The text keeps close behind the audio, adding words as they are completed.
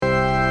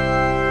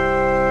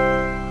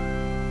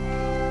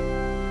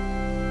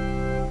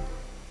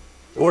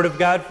The Word of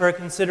God for our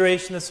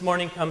consideration this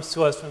morning comes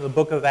to us from the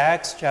book of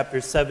Acts, chapter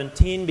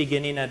 17,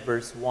 beginning at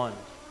verse 1.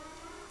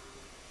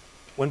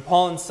 When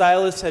Paul and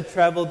Silas had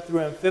traveled through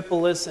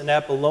Amphipolis and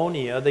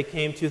Apollonia, they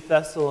came to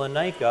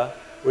Thessalonica,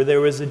 where there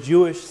was a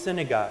Jewish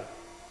synagogue.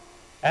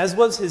 As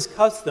was his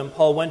custom,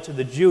 Paul went to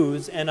the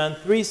Jews, and on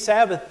 3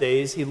 Sabbath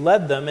days he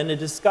led them in a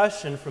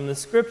discussion from the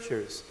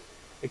Scriptures,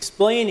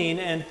 explaining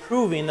and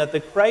proving that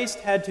the Christ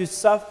had to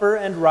suffer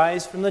and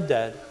rise from the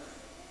dead.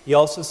 He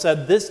also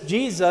said, "This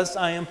Jesus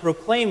I am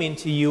proclaiming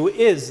to you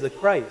is the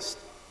Christ."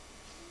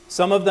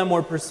 Some of them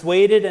were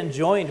persuaded and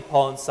joined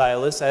Paul and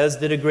Silas, as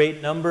did a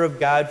great number of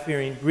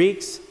God-fearing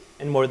Greeks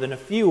and more than a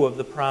few of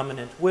the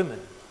prominent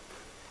women.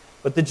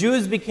 But the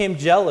Jews became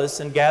jealous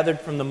and gathered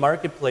from the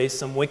marketplace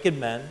some wicked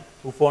men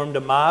who formed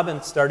a mob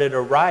and started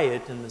a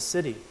riot in the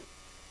city.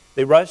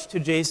 They rushed to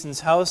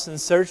Jason's house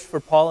and searched for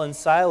Paul and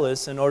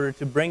Silas in order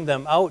to bring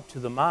them out to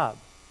the mob.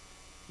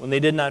 When they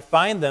did not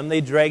find them,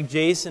 they dragged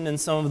Jason and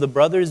some of the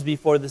brothers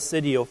before the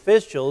city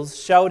officials,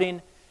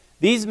 shouting,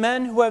 "These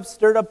men who have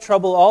stirred up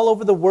trouble all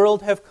over the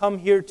world have come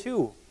here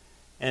too,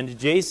 and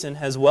Jason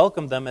has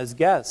welcomed them as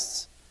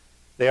guests.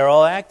 They are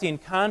all acting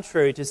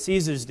contrary to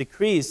Caesar's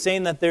decrees,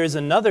 saying that there is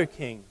another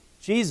king,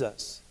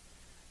 Jesus."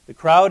 The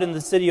crowd and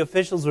the city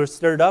officials were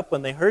stirred up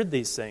when they heard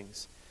these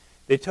things.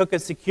 They took a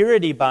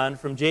security bond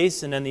from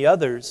Jason and the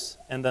others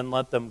and then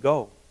let them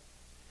go.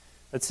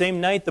 That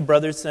same night, the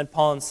brothers sent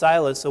Paul and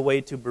Silas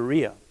away to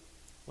Berea.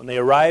 When they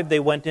arrived, they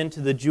went into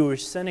the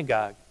Jewish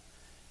synagogue.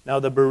 Now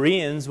the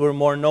Bereans were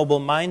more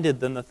noble-minded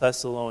than the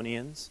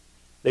Thessalonians.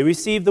 They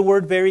received the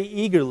word very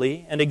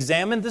eagerly and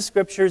examined the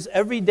Scriptures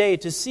every day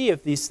to see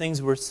if these things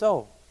were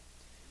so.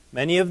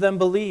 Many of them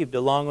believed,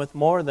 along with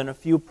more than a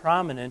few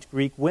prominent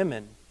Greek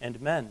women and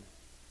men.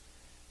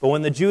 But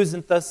when the Jews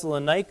in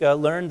Thessalonica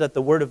learned that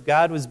the word of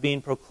God was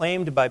being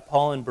proclaimed by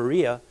Paul in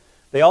Berea,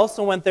 they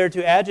also went there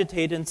to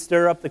agitate and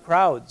stir up the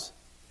crowds.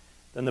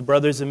 Then the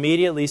brothers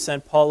immediately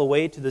sent Paul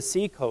away to the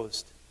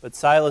seacoast, but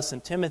Silas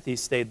and Timothy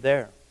stayed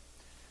there.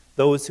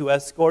 Those who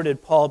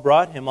escorted Paul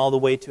brought him all the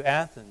way to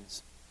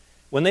Athens.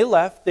 When they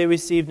left, they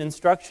received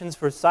instructions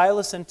for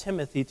Silas and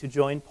Timothy to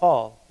join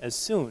Paul as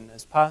soon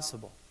as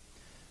possible.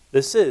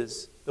 This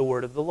is the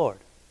word of the Lord.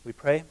 We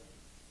pray.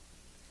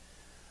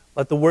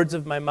 Let the words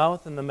of my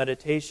mouth and the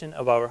meditation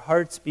of our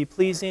hearts be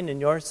pleasing in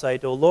your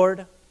sight, O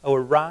Lord,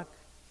 our rock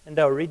and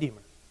our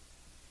Redeemer.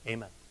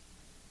 Amen.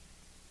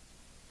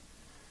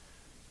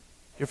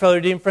 Your fellow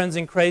redeemed friends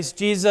in Christ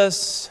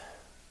Jesus,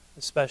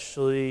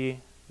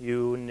 especially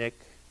you, Nick,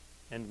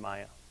 and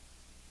Maya.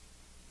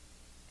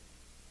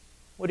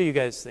 What are you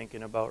guys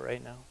thinking about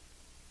right now?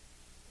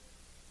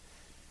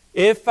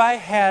 If I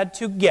had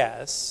to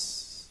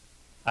guess,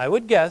 I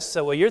would guess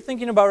that what you're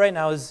thinking about right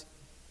now is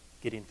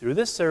getting through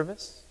this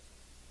service,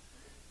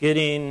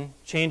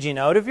 changing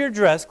out of your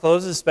dress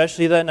clothes,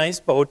 especially that nice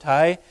bow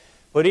tie,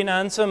 putting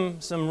on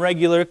some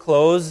regular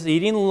clothes,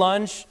 eating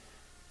lunch,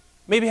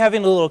 maybe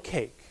having a little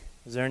cake.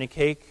 Is there any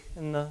cake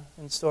in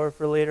store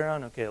for later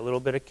on? Okay, a little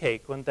bit of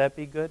cake. Wouldn't that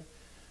be good?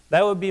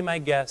 That would be my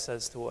guess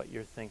as to what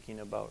you're thinking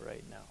about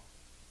right now.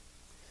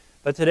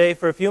 But today,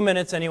 for a few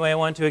minutes anyway, I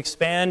want to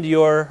expand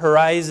your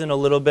horizon a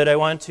little bit. I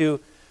want to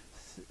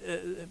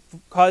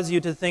cause you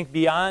to think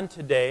beyond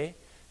today,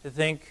 to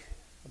think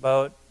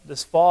about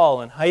this fall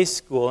and high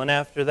school, and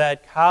after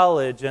that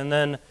college, and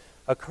then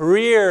a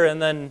career,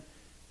 and then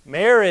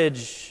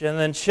marriage, and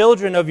then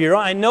children of your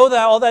own. I know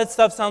that all that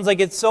stuff sounds like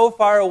it's so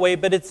far away,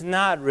 but it's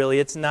not really.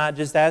 It's not.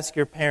 Just ask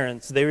your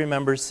parents. They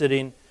remember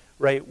sitting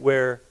right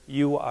where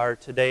you are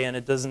today, and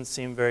it doesn't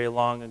seem very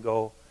long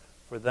ago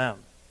for them.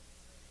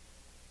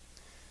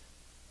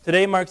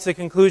 Today marks the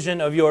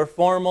conclusion of your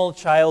formal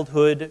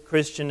childhood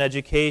Christian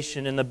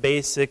education in the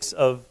basics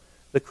of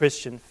the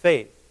Christian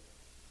faith.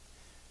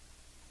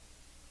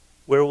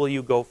 Where will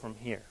you go from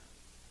here?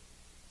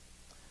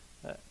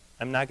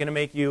 I'm not going to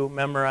make you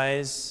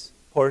memorize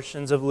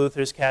portions of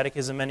Luther's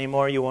catechism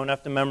anymore. You won't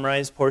have to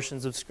memorize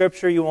portions of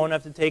Scripture. You won't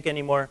have to take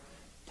any more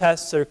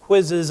tests or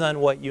quizzes on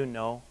what you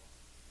know.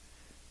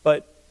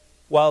 But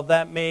while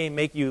that may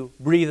make you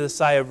breathe a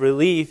sigh of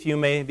relief, you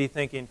may be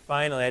thinking,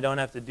 finally, I don't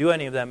have to do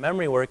any of that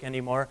memory work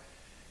anymore.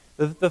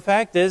 The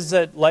fact is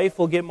that life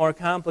will get more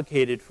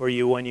complicated for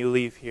you when you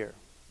leave here.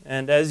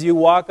 And as you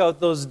walk out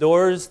those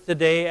doors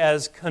today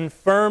as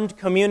confirmed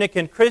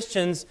communicant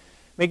Christians,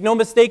 make no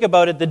mistake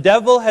about it, the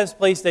devil has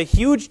placed a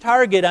huge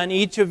target on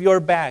each of your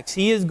backs.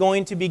 He is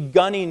going to be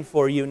gunning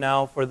for you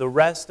now for the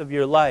rest of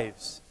your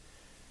lives.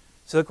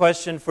 So the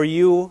question for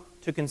you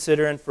to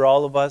consider and for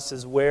all of us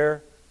is,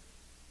 where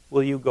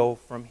will you go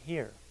from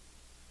here?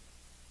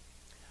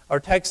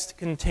 Our text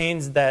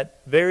contains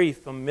that very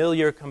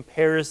familiar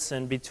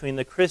comparison between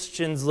the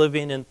Christians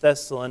living in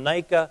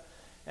Thessalonica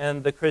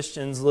and the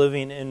Christians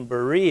living in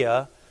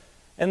Berea.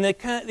 And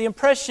the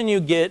impression you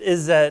get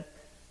is that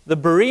the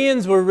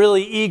Bereans were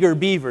really eager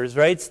beavers,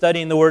 right,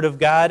 studying the Word of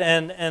God,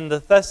 and the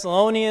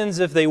Thessalonians,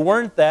 if they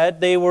weren't that,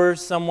 they were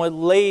somewhat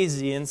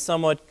lazy and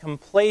somewhat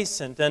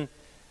complacent. And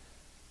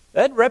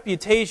that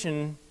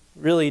reputation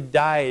really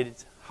died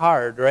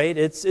hard, right?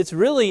 It's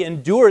really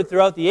endured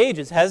throughout the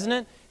ages, hasn't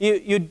it?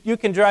 You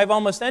can drive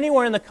almost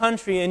anywhere in the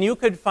country and you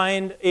could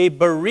find a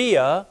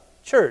Berea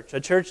church, a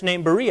church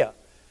named Berea.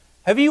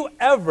 Have you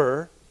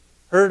ever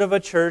heard of a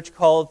church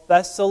called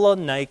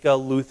Thessalonica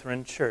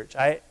Lutheran Church?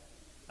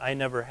 I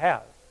never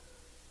have.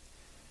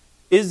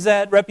 Is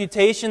that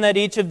reputation that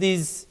each of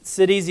these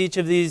cities, each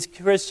of these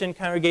Christian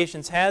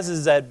congregations has,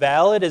 is that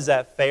valid? Is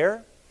that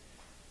fair?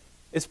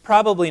 It's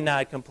probably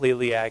not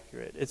completely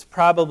accurate. It's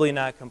probably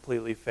not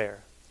completely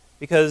fair.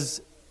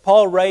 Because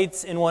Paul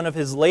writes in one of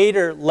his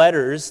later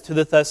letters to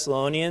the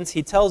Thessalonians,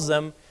 he tells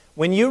them,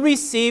 when you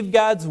received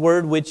God's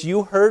word which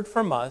you heard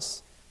from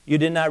us, you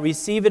did not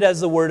receive it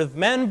as the word of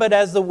men, but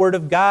as the word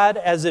of God,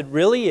 as it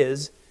really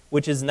is,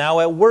 which is now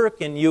at work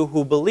in you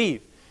who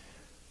believe.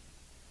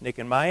 Nick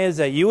and Maya, is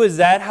that you? Is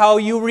that how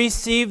you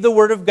receive the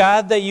word of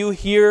God that you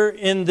hear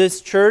in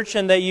this church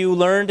and that you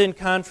learned in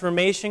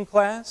confirmation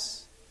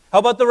class? How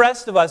about the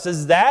rest of us?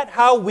 Is that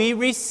how we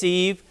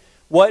receive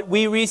what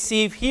we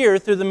receive here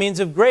through the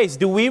means of grace?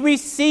 Do we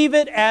receive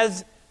it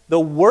as the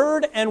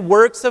word and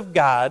works of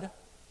God,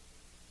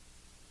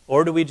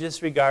 or do we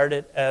just regard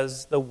it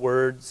as the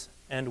words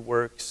and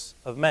works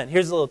of men?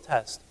 Here's a little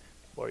test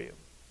for you.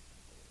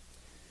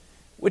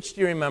 Which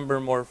do you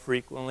remember more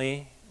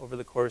frequently over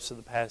the course of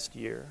the past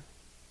year?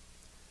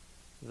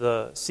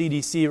 The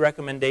CDC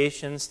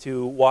recommendations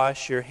to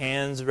wash your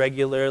hands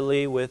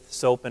regularly with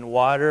soap and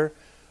water,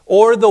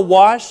 or the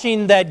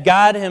washing that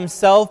God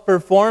Himself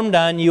performed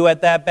on you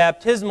at that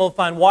baptismal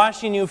font,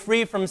 washing you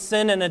free from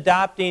sin and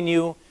adopting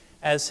you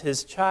as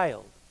His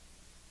child?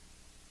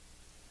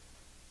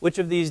 Which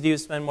of these do you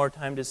spend more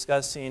time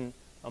discussing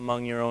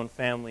among your own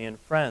family and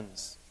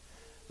friends?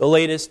 The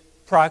latest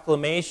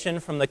proclamation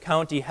from the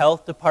county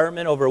health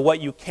department over what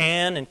you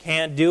can and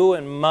can't do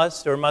and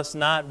must or must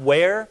not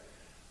wear,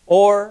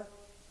 or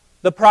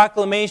the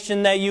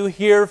proclamation that you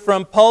hear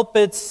from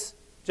pulpits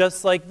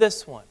just like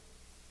this one?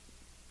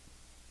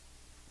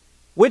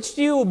 Which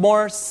do you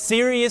more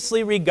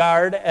seriously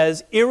regard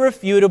as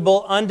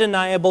irrefutable,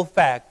 undeniable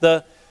fact?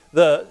 The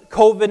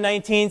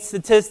COVID-19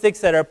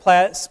 statistics that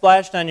are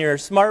splashed on your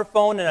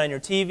smartphone and on your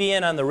TV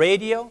and on the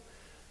radio?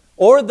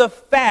 Or the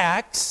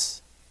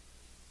facts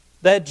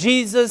that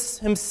Jesus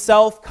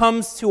Himself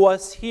comes to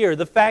us here?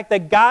 The fact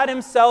that God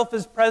Himself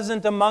is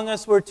present among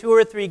us where two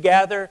or three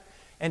gather,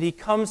 and He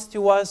comes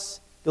to us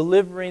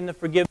delivering the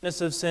forgiveness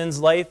of sins,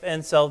 life,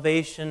 and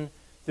salvation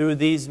through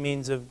these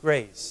means of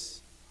grace.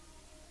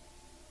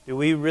 Do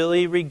we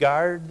really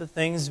regard the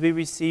things we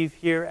receive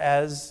here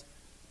as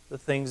the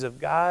things of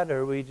God,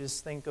 or we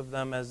just think of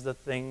them as the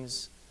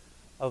things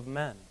of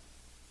men?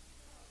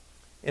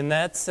 In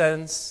that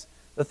sense,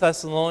 the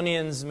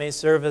Thessalonians may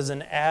serve as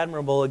an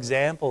admirable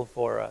example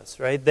for us,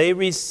 right? They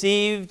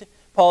received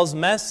Paul's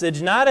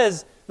message not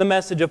as the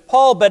message of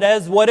Paul, but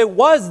as what it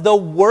was, the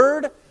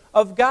Word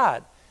of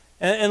God.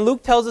 And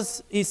Luke tells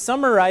us, he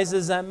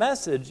summarizes that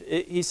message.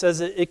 He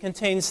says it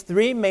contains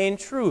three main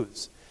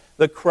truths.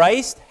 The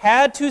Christ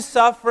had to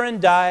suffer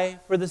and die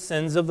for the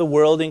sins of the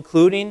world,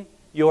 including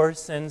your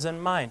sins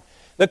and mine.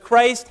 The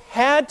Christ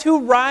had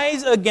to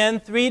rise again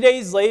 3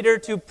 days later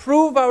to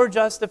prove our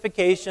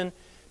justification,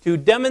 to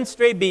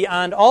demonstrate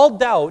beyond all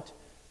doubt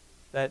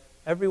that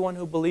everyone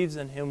who believes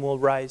in Him will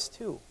rise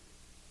too.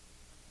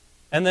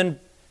 And then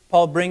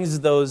Paul brings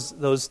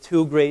those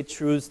two great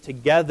truths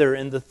together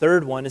in the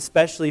third one,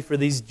 especially for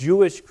these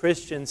Jewish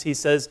Christians. He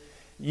says,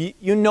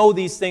 you know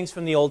these things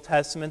from the Old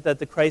Testament, that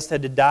the Christ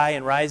had to die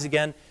and rise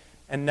again.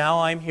 And now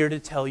I'm here to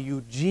tell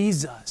you,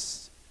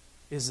 Jesus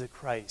is the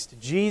Christ.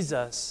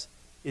 Jesus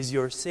is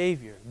your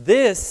Savior.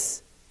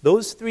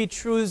 Those three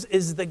truths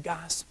is the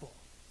gospel.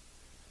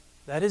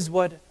 That is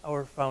what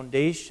our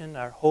foundation,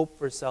 our hope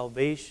for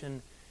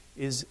salvation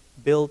is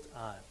built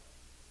on.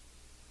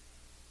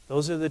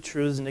 Those are the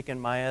truths, Nick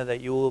and Maya, that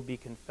you will be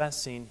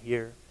confessing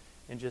here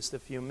in just a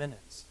few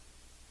minutes.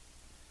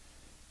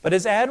 But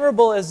as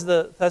admirable as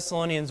the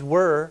Thessalonians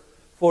were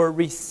for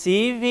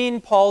receiving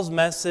Paul's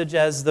message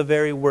as the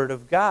very Word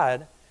of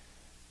God,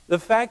 the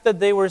fact that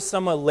they were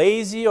somewhat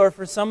lazy or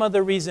for some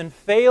other reason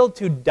failed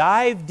to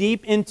dive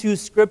deep into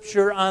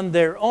Scripture on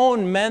their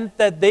own meant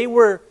that they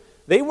were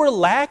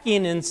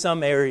lacking in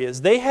some areas.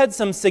 They had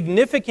some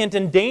significant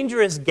and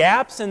dangerous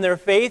gaps in their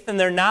faith and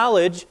their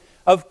knowledge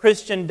of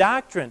Christian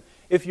doctrine.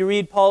 If you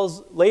read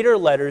Paul's later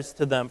letters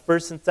to them,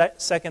 1st and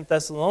 2nd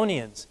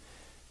Thessalonians,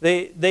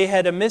 they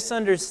had a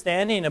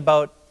misunderstanding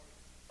about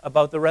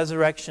the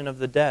resurrection of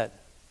the dead.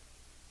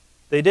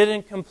 They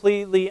didn't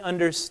completely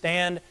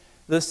understand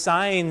the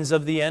signs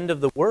of the end of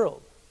the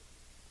world.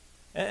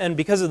 And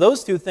because of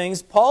those two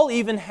things, Paul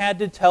even had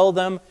to tell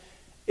them,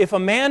 if a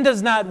man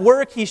does not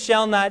work, he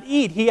shall not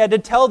eat. He had to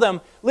tell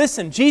them,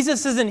 listen,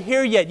 Jesus isn't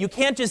here yet. You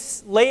can't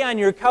just lay on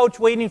your couch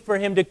waiting for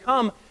Him to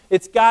come.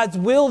 It's God's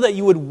will that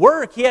you would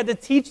work. He had to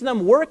teach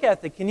them work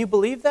ethic. Can you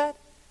believe that?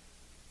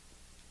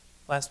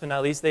 Last but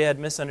not least, they had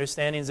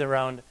misunderstandings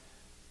around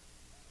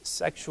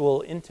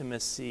sexual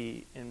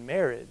intimacy in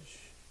marriage.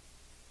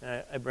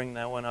 And I bring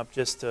that one up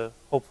just to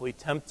hopefully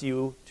tempt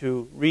you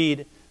to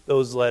read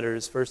those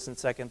letters, 1st and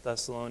 2nd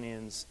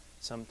Thessalonians,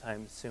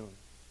 sometime soon.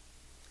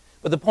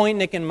 But the point,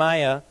 Nick and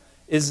Maya,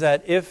 is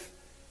that if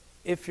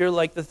you're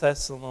like the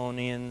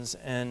Thessalonians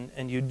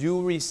and you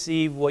do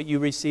receive what you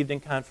received in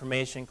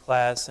confirmation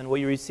class and what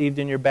you received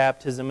in your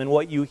baptism and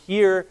what you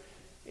hear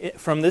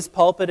from this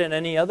pulpit and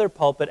any other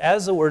pulpit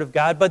as the Word of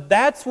God, but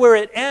that's where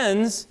it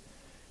ends,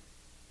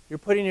 you're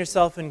putting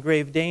yourself in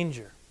grave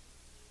danger.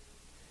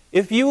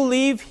 If you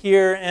leave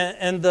here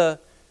and the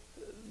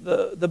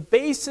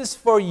basis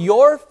for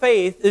your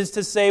faith is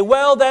to say,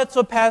 well, that's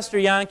what Pastor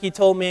Yankee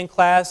told me in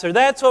class, or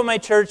that's what my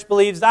church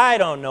believes, I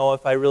don't know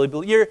if I really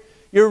believe.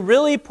 You're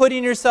really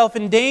putting yourself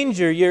in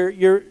danger.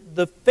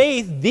 The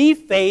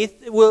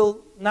faith will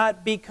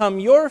not become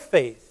your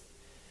faith.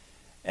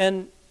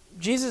 And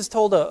Jesus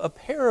told a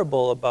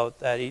parable about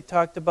that. He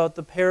talked about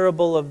the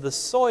parable of the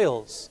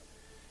soils.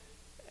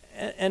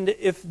 And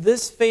if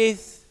this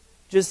faith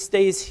just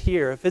stays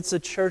here, if it's a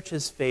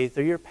church's faith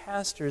or your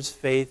pastor's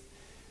faith,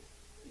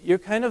 you're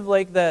kind of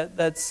like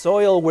that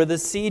soil where the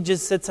seed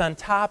just sits on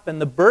top and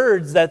the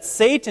birds, that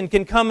Satan,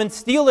 can come and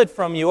steal it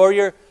from you. Or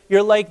you're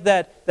like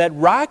that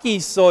rocky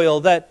soil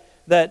that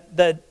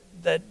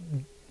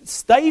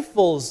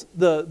stifles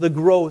the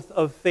growth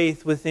of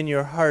faith within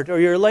your heart. Or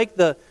you're like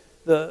the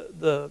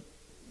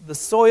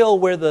soil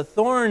where the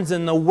thorns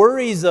and the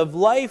worries of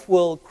life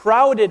will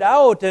crowd it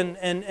out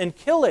and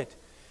kill it.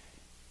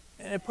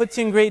 And it puts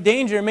you in great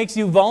danger. It makes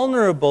you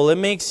vulnerable. It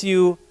makes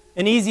you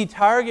an easy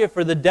target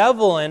for the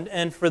devil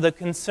and for the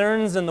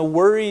concerns and the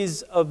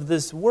worries of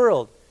this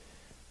world.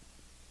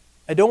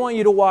 I don't want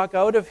you to walk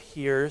out of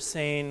here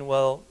saying,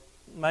 well,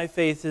 my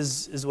faith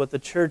is what the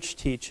church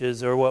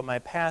teaches or what my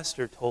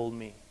pastor told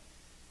me.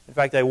 In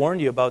fact, I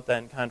warned you about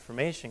that in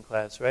confirmation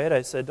class, right?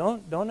 I said,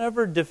 don't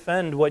ever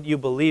defend what you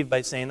believe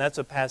by saying that's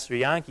what Pastor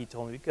Yankee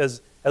told me,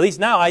 because at least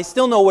now I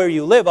still know where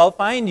you live. I'll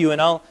find you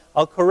and I'll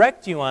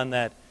correct you on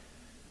that.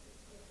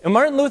 And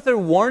Martin Luther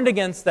warned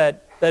against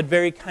that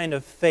very kind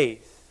of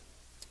faith.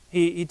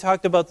 He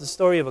talked about the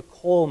story of a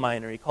coal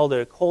miner. He called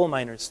it a coal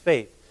miner's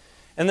faith.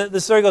 And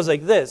the story goes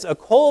like this. A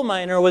coal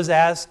miner was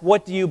asked,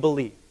 what do you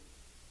believe?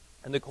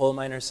 And the coal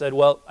miner said,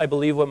 well, I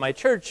believe what my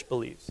church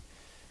believes.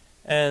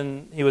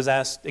 And he was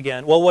asked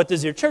again, well, what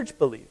does your church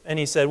believe? And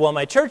he said, well,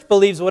 my church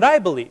believes what I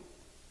believe.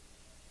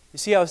 You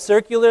see how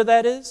circular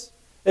that is?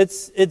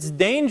 It's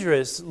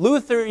dangerous.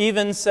 Luther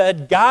even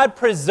said, God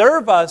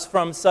preserve us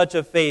from such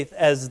a faith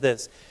as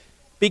this.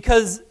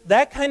 Because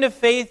that kind of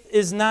faith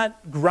is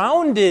not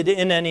grounded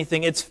in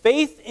anything. It's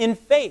faith in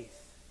faith.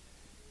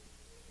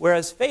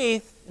 Whereas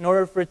faith, in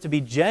order for it to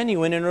be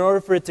genuine, in order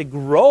for it to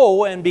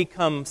grow and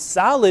become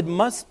solid,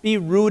 must be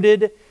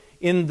rooted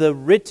in the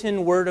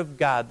written Word of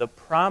God, the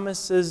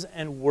promises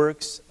and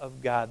works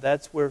of God.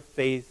 That's where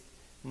faith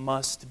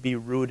must be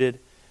rooted,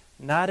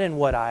 not in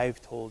what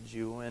I've told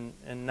you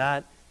and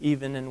not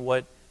even in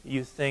what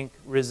you think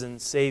risen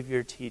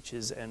Savior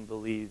teaches and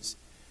believes.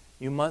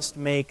 You must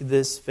make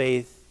this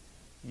faith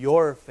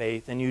your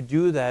faith, and you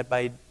do that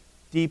by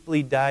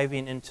deeply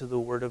diving into the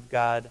Word of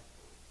God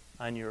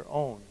on your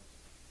own.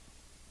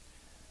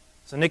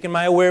 So Nick and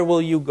Maya, where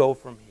will you go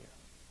from here?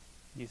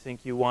 Do you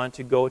think you want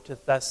to go to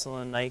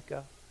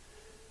Thessalonica?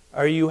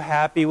 Are you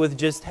happy with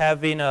just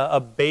having a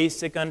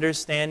basic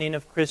understanding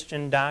of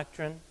Christian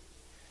doctrine?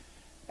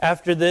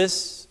 After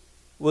this,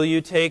 will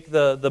you take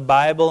the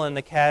Bible and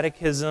the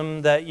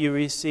catechism that you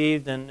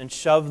received and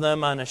shove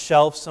them on a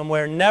shelf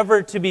somewhere,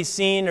 never to be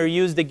seen or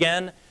used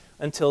again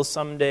until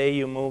someday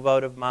you move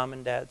out of mom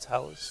and dad's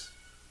house?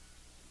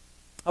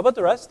 How about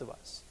the rest of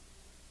us?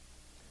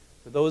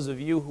 For those of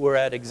you who were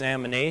at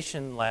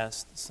examination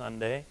last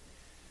Sunday,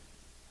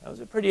 that was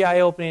a pretty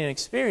eye-opening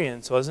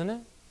experience, wasn't it?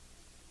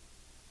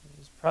 It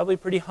was probably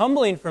pretty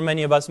humbling for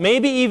many of us,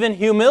 maybe even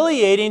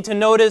humiliating to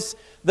notice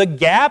the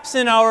gaps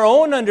in our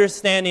own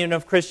understanding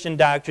of Christian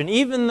doctrine,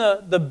 even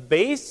the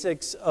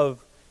basics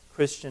of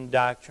Christian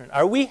doctrine.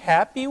 Are we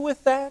happy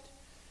with that?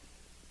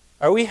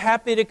 Are we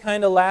happy to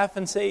kind of laugh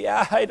and say,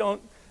 yeah, I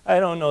don't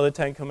know the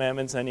Ten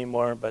Commandments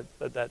anymore, but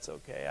that's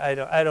okay.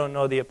 I don't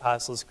know the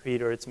Apostles'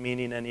 Creed or its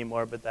meaning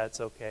anymore, but that's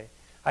okay.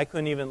 I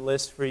couldn't even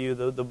list for you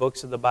the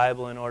books of the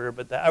Bible in order,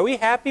 but that. Are we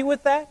happy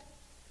with that?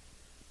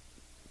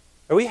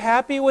 Are we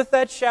happy with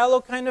that shallow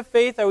kind of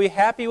faith? Are we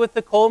happy with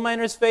the coal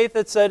miner's faith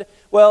that said,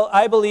 well,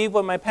 I believe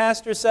what my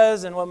pastor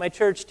says and what my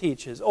church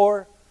teaches?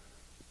 Or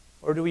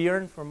do we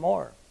yearn for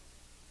more?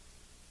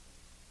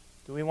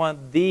 Do we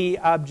want the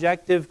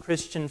objective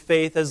Christian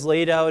faith as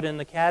laid out in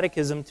the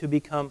Catechism to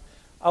become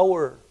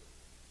our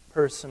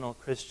personal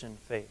Christian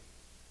faith?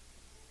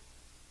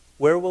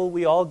 Where will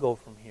we all go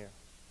from here?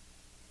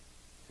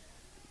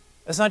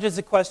 That's not just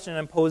a question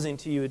I'm posing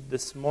to you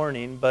this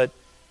morning, but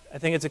I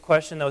think it's a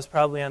question that was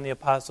probably on the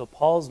Apostle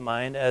Paul's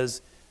mind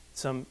as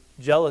some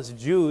jealous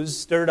Jews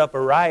stirred up a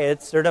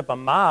riot, stirred up a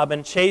mob,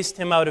 and chased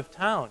him out of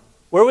town.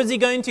 Where was he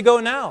going to go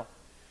now?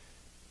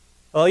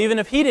 Well, even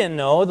if he didn't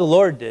know, the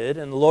Lord did,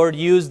 and the Lord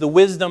used the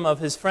wisdom of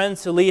his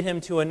friends to lead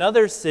him to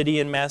another city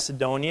in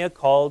Macedonia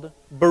called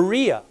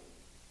Berea,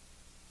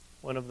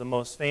 one of the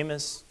most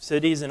famous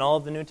cities in all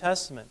of the New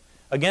Testament.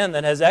 Again,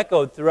 that has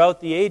echoed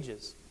throughout the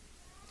ages.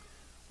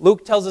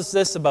 Luke tells us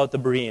this about the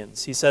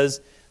Bereans. He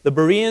says, the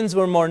Bereans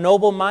were more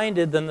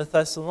noble-minded than the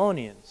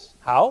Thessalonians.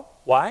 How?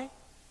 Why?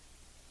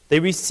 They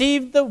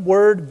received the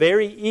word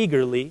very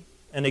eagerly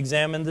and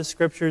examined the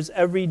Scriptures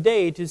every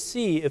day to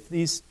see if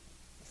these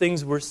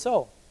things were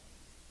so.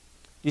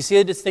 Do you see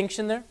a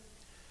distinction there?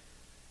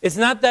 It's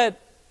not that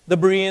the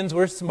Bereans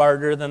were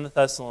smarter than the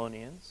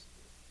Thessalonians.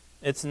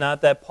 It's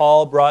not that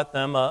Paul brought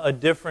them a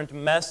different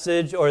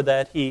message or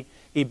that he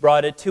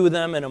brought it to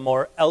them in a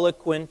more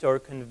eloquent or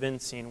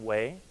convincing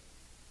way.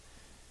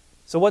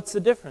 So what's the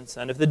difference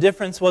then? If the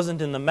difference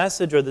wasn't in the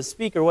message or the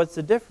speaker, what's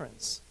the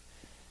difference?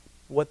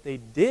 What they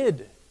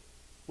did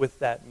with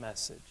that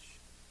message.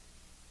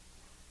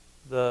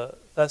 The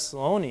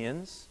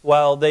Thessalonians,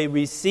 while they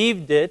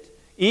received it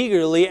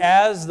eagerly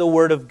as the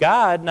Word of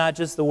God, not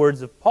just the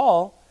words of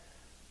Paul,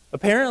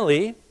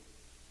 apparently,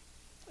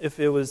 if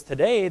it was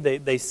today,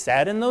 they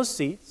sat in those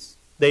seats,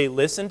 they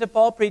listened to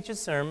Paul preach a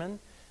sermon,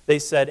 they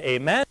said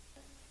amen,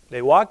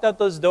 they walked out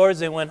those doors,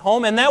 they went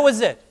home, and that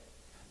was it.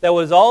 That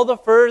was all the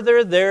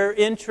further their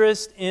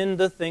interest in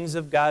the things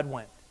of God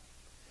went.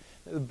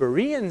 The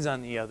Bereans,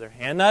 on the other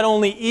hand, not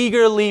only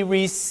eagerly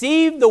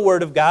received the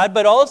Word of God,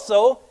 but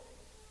also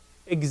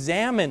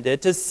examined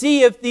it to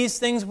see if these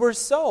things were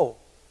so.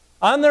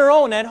 On their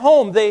own, at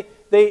home,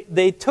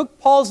 they took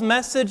Paul's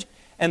message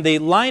and they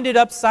lined it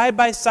up side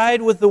by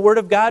side with the Word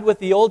of God, with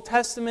the Old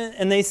Testament,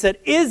 and they said,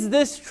 is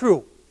this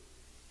true?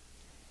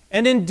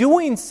 And in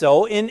doing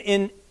so,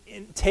 in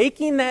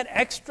taking that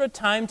extra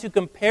time to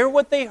compare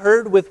what they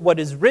heard with what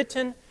is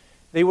written,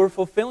 they were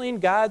fulfilling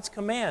God's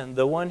command,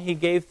 the one He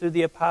gave through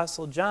the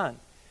Apostle John.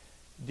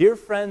 Dear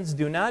friends,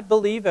 do not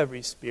believe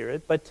every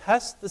spirit, but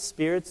test the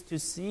spirits to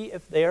see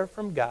if they are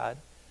from God,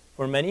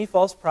 for many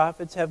false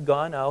prophets have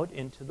gone out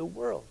into the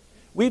world.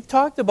 We've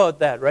talked about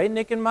that, right,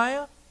 Nick and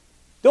Maya?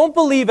 Don't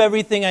believe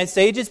everything I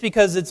say just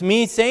because it's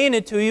me saying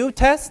it to you.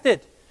 Test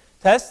it.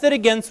 Test it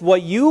against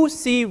what you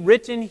see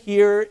written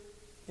here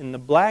in the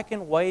black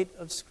and white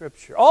of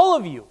Scripture. All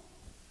of you.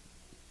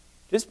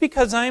 Just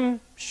because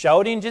I'm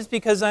shouting, just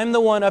because I'm the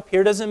one up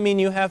here, doesn't mean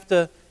you have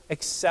to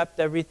accept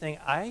everything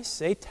I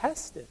say.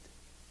 Test it.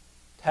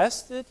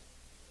 Test it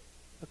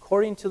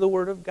according to the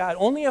Word of God.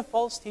 Only a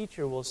false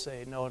teacher will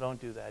say, no, don't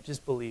do that.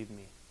 Just believe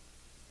me.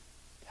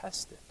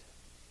 Test it.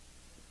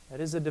 That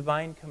is a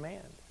divine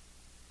command.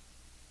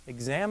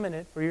 Examine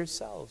it for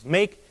yourselves.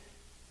 Make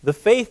the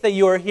faith that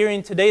you are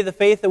hearing today, the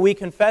faith that we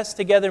confess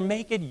together,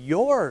 make it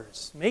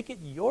yours. Make it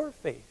your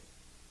faith.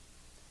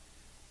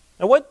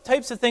 Now, what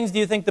types of things do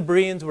you think the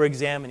Bereans were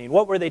examining?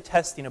 What were they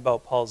testing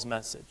about Paul's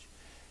message?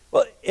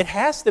 Well, it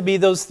has to be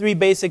those three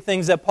basic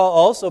things that Paul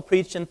also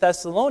preached in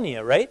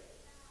Thessalonica, right?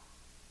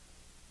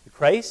 The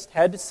Christ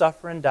had to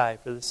suffer and die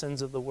for the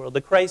sins of the world.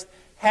 The Christ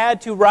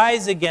had to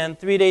rise again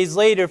 3 days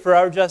later for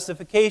our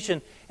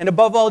justification. And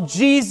above all,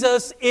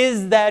 Jesus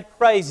is that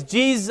Christ.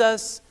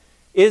 Jesus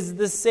is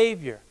the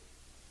Savior.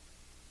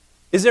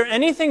 Is there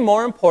anything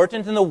more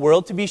important in the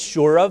world to be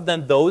sure of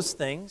than those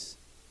things?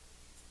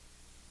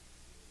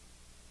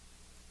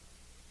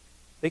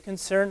 They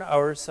concern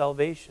our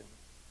salvation.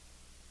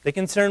 They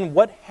concern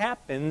what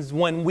happens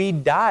when we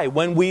die,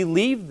 when we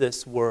leave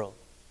this world.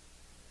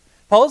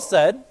 Paul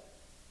said,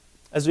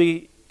 as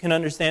we can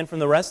understand from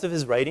the rest of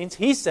his writings,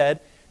 he said,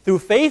 through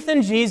faith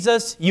in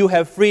Jesus, you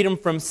have freedom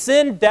from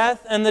sin,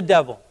 death, and the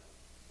devil.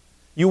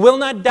 You will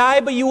not die,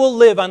 but you will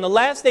live. On the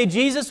last day,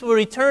 Jesus will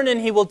return and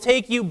He will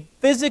take you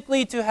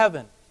physically to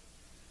heaven.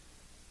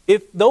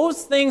 If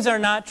those things are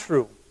not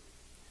true,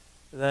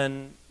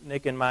 then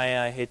Nick and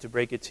Maya, I hate to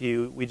break it to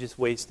you, we just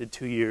wasted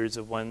 2 years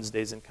of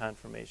Wednesdays in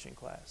confirmation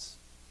class.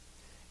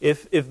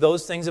 If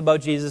those things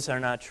about Jesus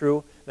are not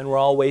true, then we're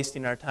all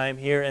wasting our time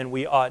here and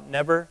we ought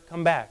never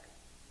come back.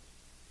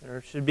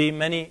 There should be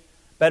many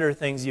better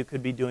things you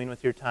could be doing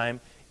with your time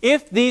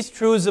if these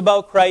truths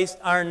about Christ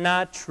are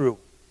not true.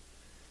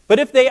 But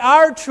if they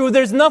are true,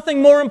 there's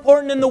nothing more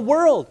important in the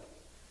world.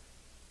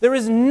 There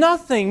is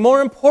nothing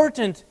more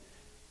important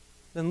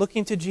than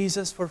looking to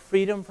Jesus for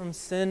freedom from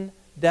sin,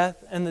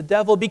 death, and the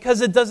devil,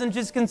 because it doesn't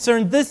just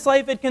concern this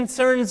life, it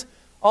concerns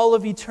all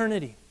of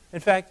eternity. In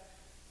fact,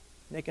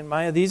 Nick and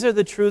Maya, these are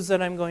the truths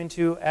that I'm going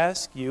to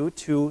ask you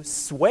to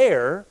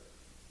swear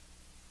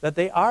that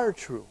they are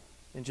true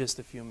in just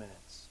a few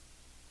minutes.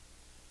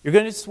 You're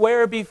going to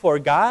swear before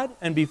God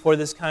and before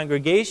this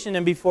congregation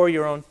and before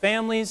your own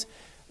families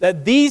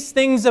that these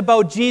things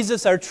about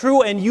Jesus are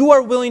true and you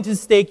are willing to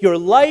stake your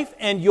life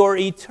and your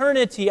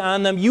eternity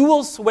on them. You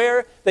will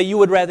swear that you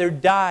would rather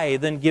die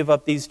than give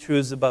up these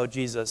truths about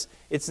Jesus.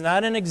 It's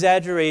not an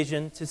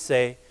exaggeration to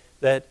say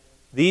that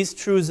these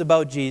truths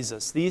about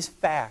Jesus, these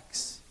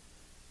facts,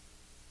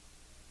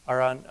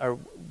 are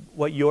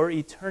what your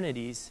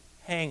eternities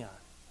hang on.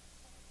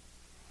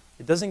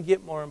 It doesn't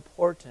get more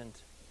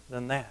important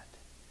than that.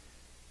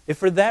 If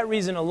for that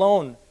reason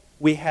alone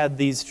we had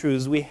these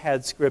truths, we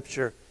had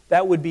Scripture,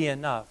 that would be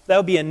enough. That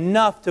would be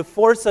enough to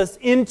force us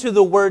into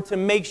the Word to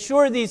make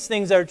sure these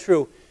things are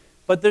true.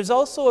 But there's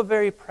also a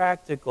very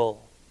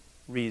practical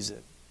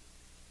reason.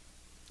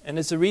 And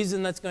it's a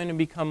reason that's going to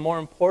become more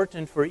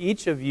important for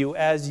each of you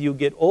as you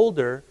get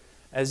older,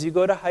 as you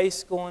go to high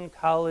school and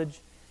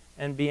college,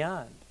 and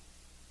beyond.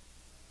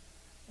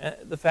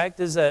 The fact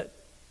is that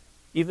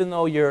even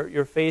though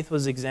your faith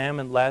was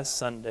examined last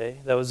Sunday,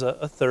 that was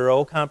a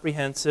thorough,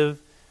 comprehensive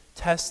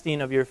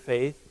testing of your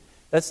faith,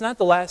 that's not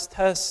the last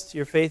test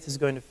your faith is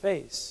going to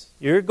face.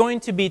 You're going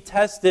to be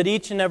tested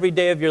each and every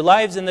day of your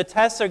lives, and the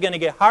tests are going to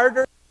get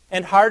harder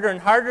and harder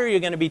and harder. You're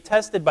going to be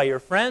tested by your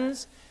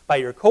friends, by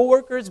your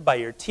coworkers, by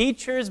your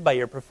teachers, by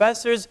your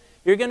professors.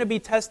 You're going to be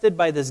tested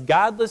by this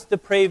godless,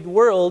 depraved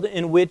world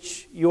in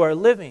which you are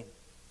living.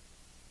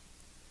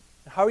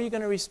 How are you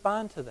going to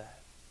respond to that?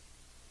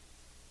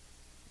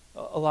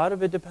 A lot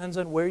of it depends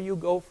on where you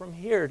go from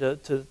here,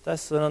 to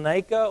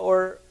Thessalonica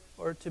or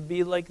to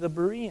be like the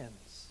Bereans.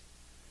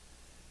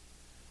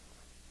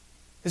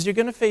 Because you're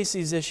going to face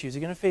these issues.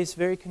 You're going to face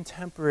very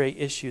contemporary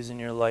issues in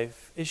your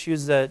life,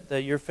 issues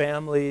that your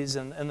families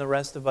and the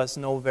rest of us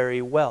know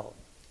very well.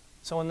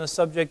 So when the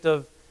subject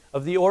of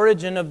the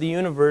origin of the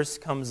universe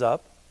comes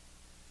up,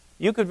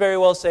 you could very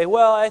well say,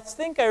 well, I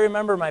think I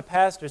remember my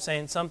pastor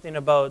saying something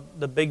about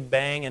the Big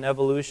Bang and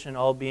evolution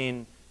all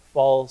being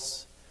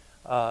false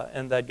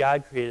and that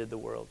God created the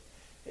world.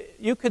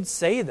 You could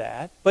say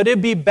that, but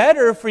it'd be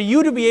better for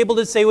you to be able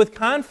to say with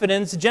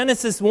confidence,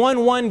 Genesis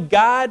 1:1,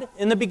 God,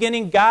 in the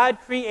beginning, God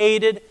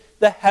created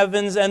the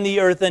heavens and the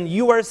earth, and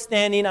you are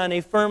standing on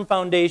a firm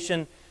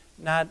foundation,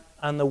 not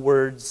on the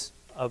words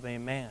of a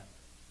man.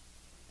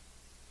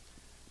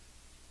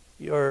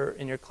 You're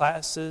in your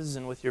classes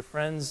and with your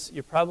friends,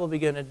 you're probably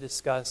going to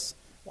discuss,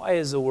 why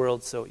is the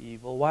world so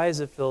evil? Why is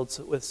it filled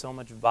with so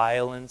much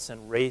violence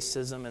and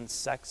racism and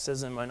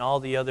sexism and all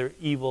the other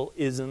evil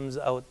isms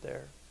out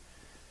there?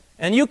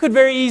 And you could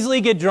very easily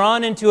get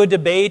drawn into a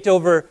debate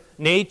over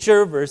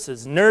nature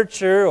versus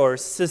nurture, or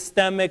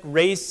systemic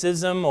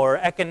racism or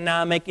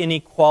economic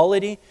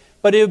inequality.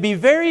 But it would be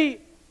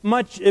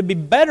it'd be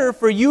better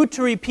for you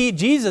to repeat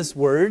Jesus'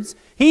 words.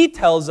 He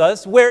tells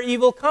us where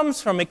evil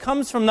comes from. It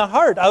comes from the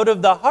heart. Out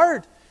of the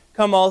heart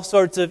come all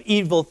sorts of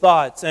evil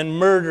thoughts and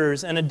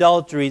murders and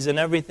adulteries and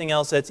everything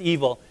else that's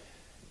evil.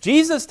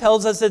 Jesus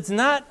tells us it's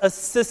not a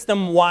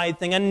system-wide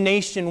thing, a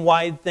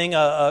nation-wide thing,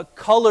 a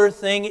color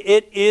thing.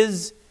 It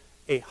is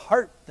a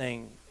heart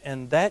thing,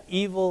 and that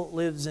evil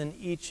lives in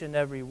each and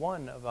every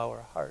one of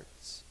our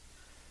hearts.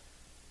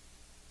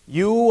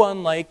 You,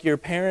 unlike your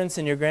parents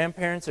and your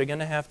grandparents, are going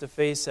to have to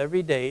face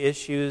every day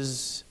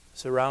issues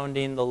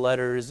surrounding the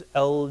letters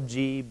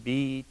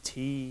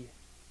LGBTQ.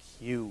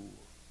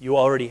 You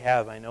already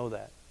have, I know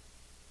that.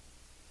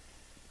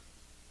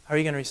 How are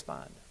you going to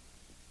respond?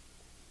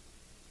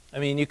 I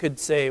mean, you could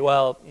say,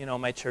 well,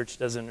 my church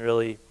doesn't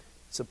really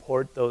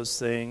support those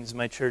things.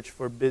 My church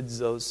forbids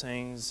those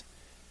things.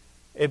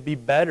 It'd be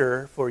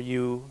better for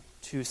you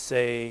to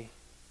say,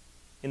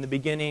 in the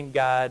beginning,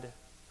 God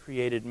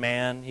created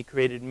man. He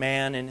created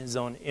man in His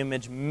own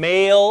image.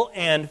 Male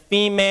and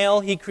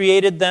female, He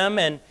created them,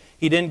 and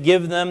He didn't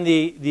give them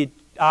the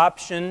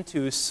option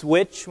to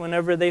switch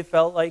whenever they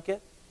felt like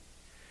it.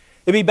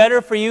 It'd be better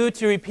for you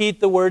to repeat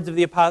the words of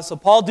the Apostle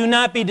Paul. Do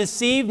not be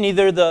deceived,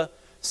 neither the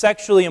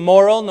sexually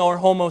immoral nor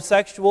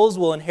homosexuals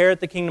will inherit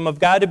the kingdom of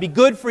God. It'd be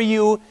good for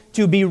you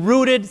to be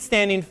rooted,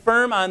 standing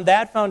firm on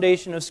that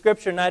foundation of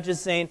Scripture, not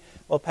just saying,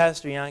 well,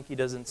 Pastor Yankee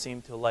doesn't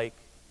seem to like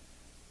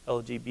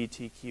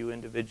LGBTQ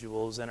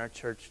individuals, and our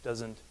church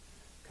doesn't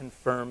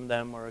confirm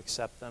them or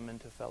accept them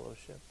into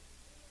fellowship.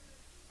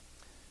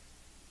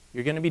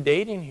 You're going to be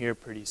dating here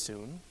pretty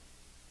soon,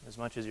 as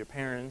much as your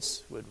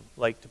parents would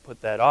like to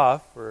put that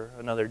off for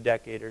another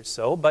decade or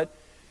so, but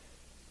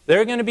there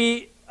are going to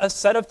be a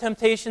set of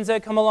temptations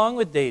that come along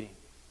with dating.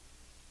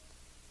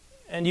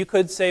 And you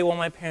could say, well,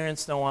 my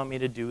parents don't want me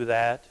to do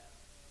that.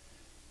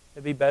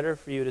 It'd be better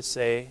for you to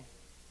say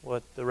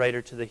what the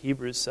writer to the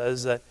Hebrews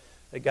says, that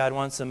God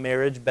wants a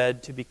marriage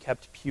bed to be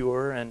kept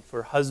pure and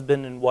for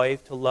husband and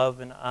wife to love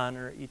and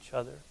honor each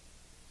other.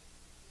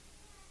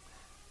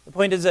 The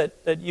point is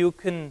that you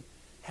can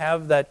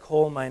have that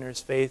coal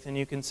miner's faith, and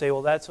you can say,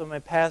 well, that's what my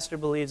pastor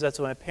believes, that's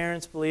what my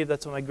parents believe,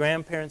 that's what my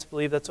grandparents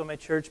believe, that's what my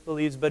church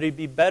believes, but it'd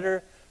be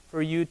better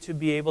for you to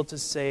be able to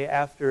say,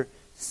 after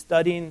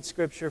studying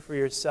Scripture for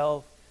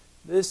yourself,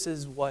 this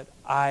is what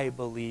I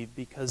believe,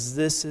 because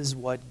this is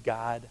what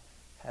God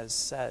has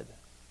said.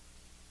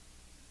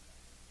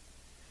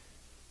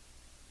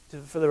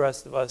 For the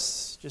rest of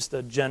us, just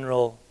a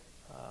general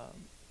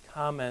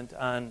comment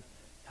on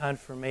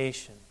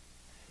confirmation.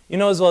 You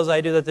know as well as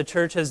I do that the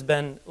church has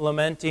been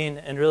lamenting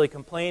and really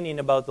complaining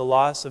about the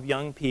loss of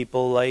young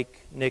people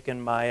like Nick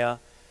and Maya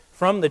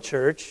from the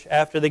church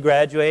after they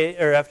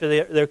graduate, or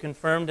after they're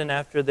confirmed, and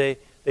after they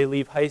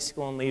leave high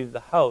school and leave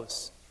the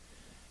house.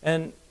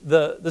 And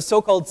the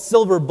so-called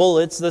silver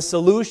bullets, the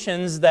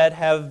solutions that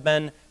have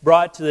been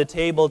brought to the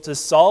table to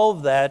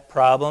solve that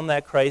problem,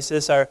 that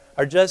crisis, are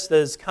just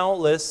as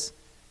countless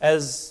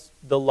as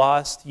the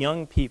lost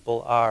young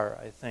people are,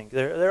 I think.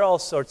 There are all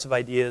sorts of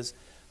ideas.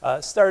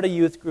 Start a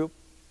youth group.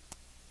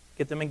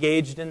 Get them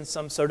engaged in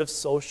some sort of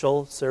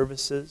social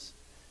services.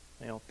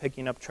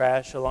 Picking up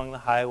trash along the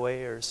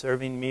highway or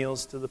serving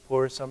meals to the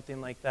poor,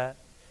 something like that.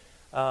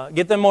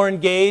 Get them more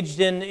engaged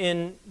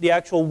in the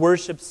actual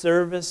worship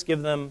service.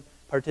 Give them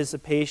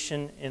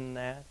participation in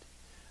that.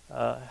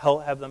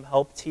 Have them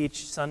help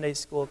teach Sunday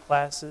school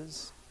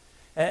classes.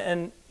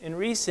 And in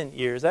recent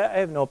years, I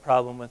have no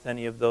problem with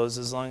any of those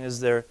as long as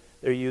they're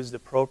used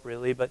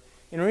appropriately. But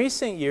in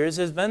recent years,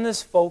 there's been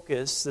this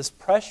focus, this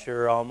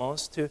pressure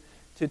almost, to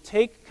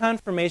take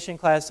confirmation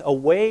class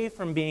away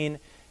from being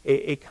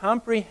a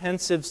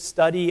comprehensive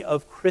study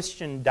of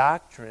Christian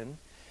doctrine,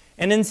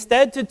 and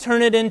instead to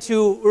turn it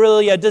into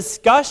really a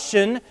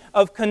discussion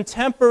of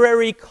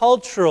contemporary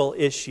cultural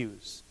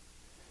issues.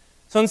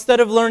 So instead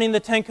of learning the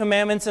Ten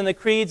Commandments and the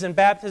creeds and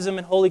baptism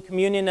and Holy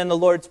Communion and the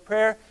Lord's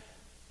Prayer,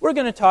 we're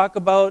going to talk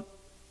about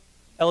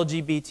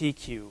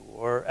LGBTQ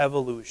or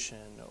evolution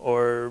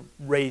or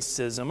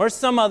racism or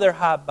some other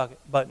hot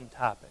button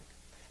topic.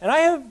 And I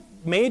have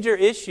major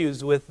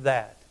issues with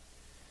that.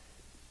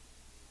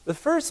 The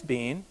first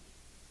being,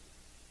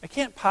 I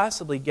can't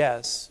possibly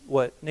guess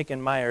what Nick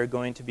and Maya are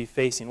going to be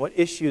facing, what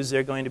issues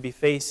they're going to be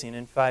facing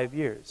in 5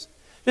 years.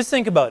 Just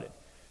think about it.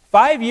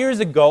 5 years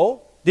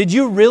ago, did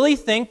you really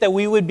think that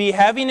we would be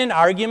having an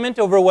argument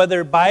over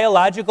whether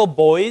biological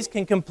boys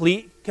can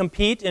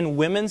compete in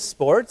women's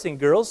sports and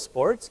girls'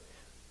 sports?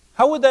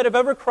 How would that have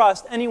ever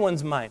crossed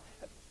anyone's mind?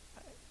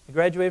 I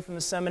graduated from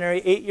the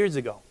seminary 8 years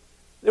ago.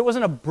 There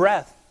wasn't a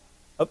breath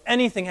of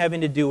anything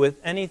having to do with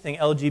anything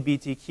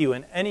LGBTQ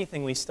and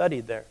anything we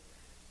studied there,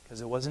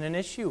 because it wasn't an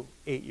issue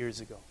 8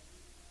 years ago.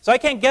 So I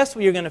can't guess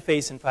what you're going to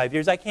face in 5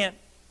 years. I can't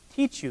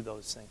teach you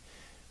those things.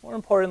 More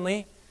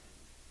importantly,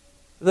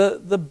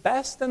 the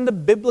best and the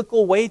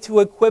biblical way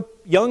to equip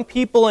young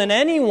people and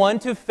anyone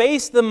to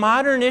face the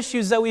modern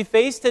issues that we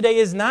face today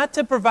is not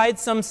to provide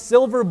some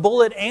silver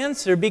bullet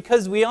answer,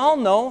 because we all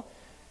know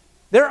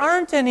there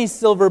aren't any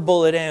silver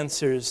bullet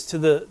answers to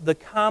the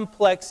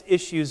complex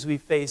issues we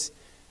face.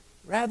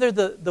 Rather,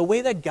 the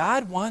way that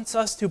God wants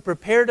us to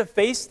prepare to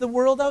face the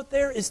world out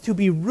there is to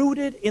be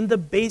rooted in the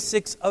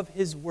basics of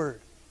His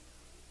Word.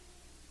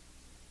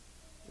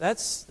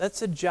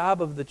 That's a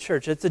job of the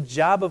church. It's a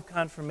job of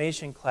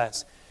confirmation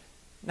class.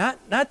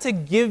 Not to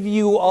give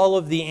you all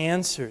of the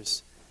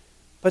answers,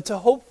 but to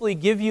hopefully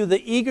give you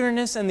the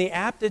eagerness and the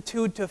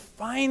aptitude to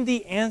find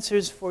the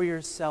answers for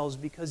yourselves,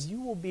 because you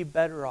will be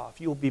better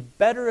off. You will be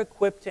better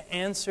equipped to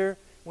answer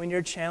when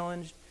you're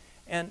challenged.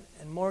 And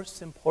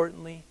most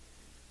importantly,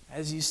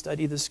 as you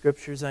study the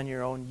Scriptures on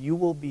your own, you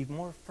will be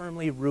more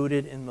firmly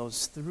rooted in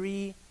those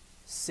 3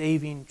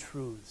 saving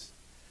truths.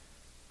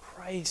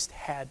 Christ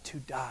had to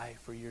die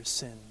for your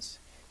sins.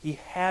 He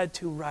had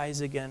to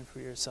rise again for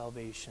your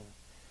salvation.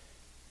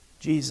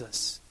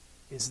 Jesus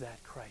is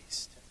that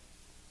Christ.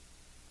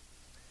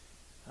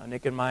 Now,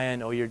 Nick and Maya, I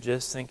know you're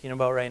just thinking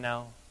about right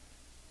now,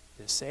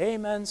 just say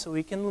amen so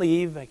we can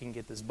leave. I can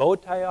get this bow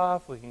tie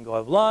off. We can go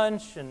have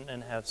lunch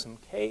and have some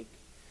cake.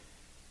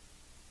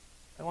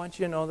 I want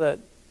you to know that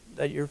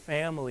your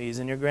families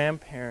and your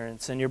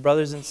grandparents and your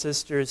brothers and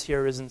sisters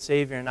here, risen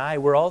Savior, and I,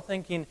 we're all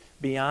thinking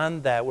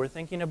beyond that. We're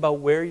thinking about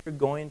where you're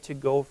going to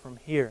go from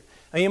here.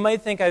 Now, you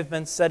might think I've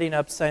been setting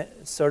up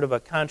sort of a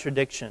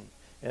contradiction.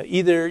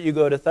 Either you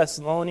go to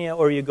Thessalonica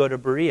or you go to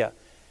Berea.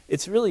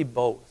 It's really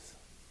both.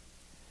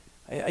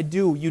 I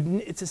do.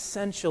 It's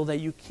essential that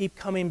you keep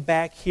coming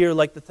back here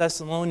like the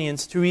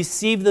Thessalonians to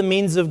receive the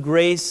means of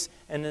grace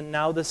and then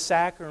now the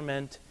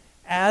sacrament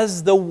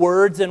as the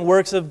words and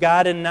works of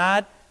God, and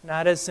not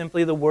as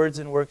simply the words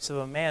and works of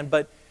a man.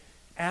 But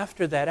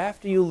after that,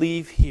 after you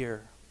leave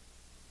here,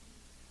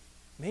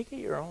 make it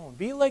your own.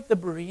 Be like the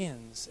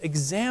Bereans.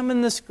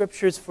 Examine the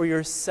Scriptures for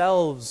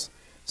yourselves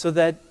so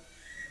that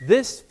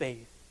this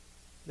faith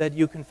that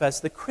you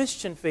confess, the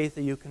Christian faith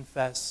that you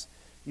confess,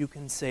 you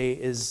can say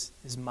is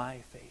my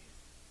faith.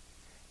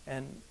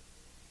 And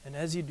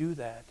as you do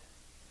that,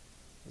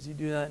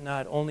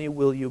 not only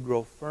will you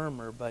grow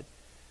firmer, but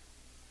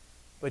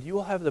you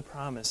will have the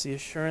promise, the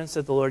assurance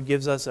that the Lord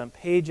gives us on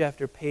page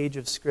after page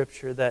of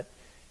Scripture, that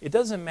it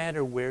doesn't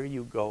matter where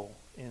you go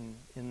in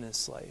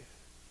this life,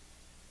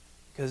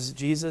 because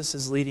Jesus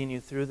is leading you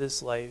through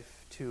this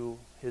life to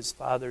His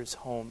Father's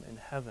home in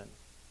heaven.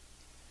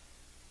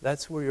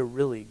 That's where you're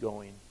really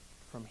going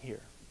from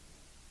here.